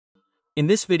In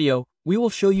this video, we will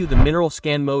show you the mineral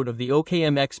scan mode of the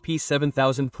OKM eXp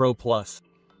 7000 Pro Plus.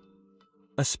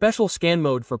 A special scan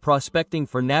mode for prospecting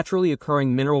for naturally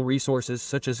occurring mineral resources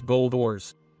such as gold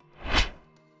ores.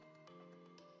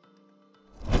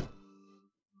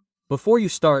 Before you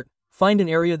start, find an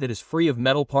area that is free of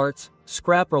metal parts,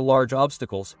 scrap or large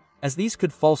obstacles, as these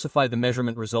could falsify the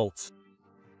measurement results.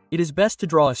 It is best to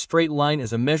draw a straight line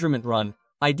as a measurement run,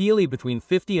 ideally between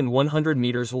 50 and 100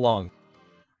 meters long.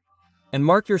 And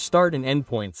mark your start and end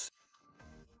points.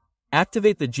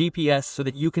 Activate the GPS so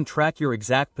that you can track your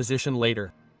exact position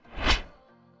later.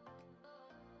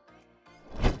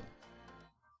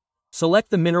 Select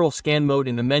the mineral scan mode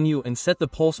in the menu and set the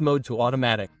pulse mode to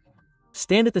automatic.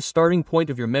 Stand at the starting point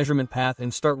of your measurement path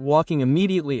and start walking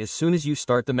immediately as soon as you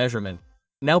start the measurement.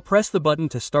 Now press the button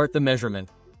to start the measurement.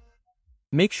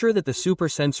 Make sure that the super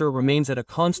sensor remains at a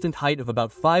constant height of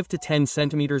about 5 to 10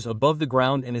 centimeters above the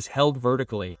ground and is held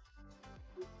vertically.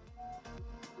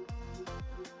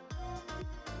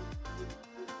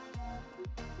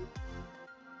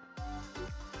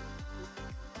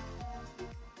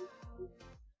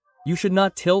 You should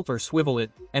not tilt or swivel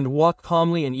it, and walk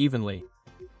calmly and evenly.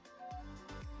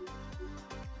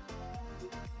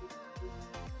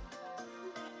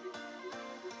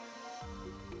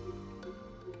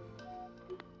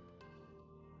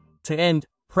 To end,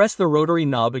 press the rotary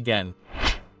knob again.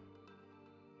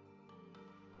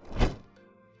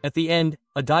 At the end,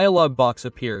 a dialog box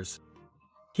appears.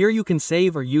 Here you can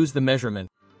save or use the measurement.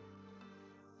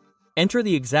 Enter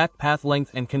the exact path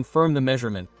length and confirm the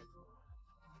measurement.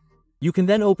 You can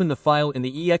then open the file in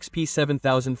the eXp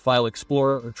 7000 File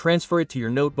Explorer or transfer it to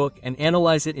your notebook and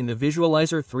analyze it in the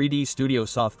Visualizer 3D Studio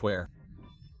software.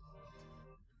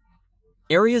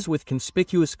 Areas with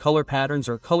conspicuous color patterns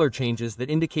or color changes that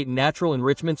indicate natural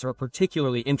enrichments are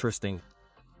particularly interesting.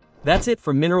 That's it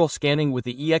for mineral scanning with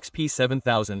the eXp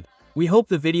 7000. We hope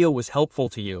the video was helpful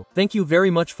to you. Thank you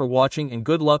very much for watching and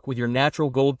good luck with your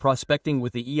natural gold prospecting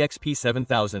with the eXp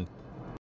 7000.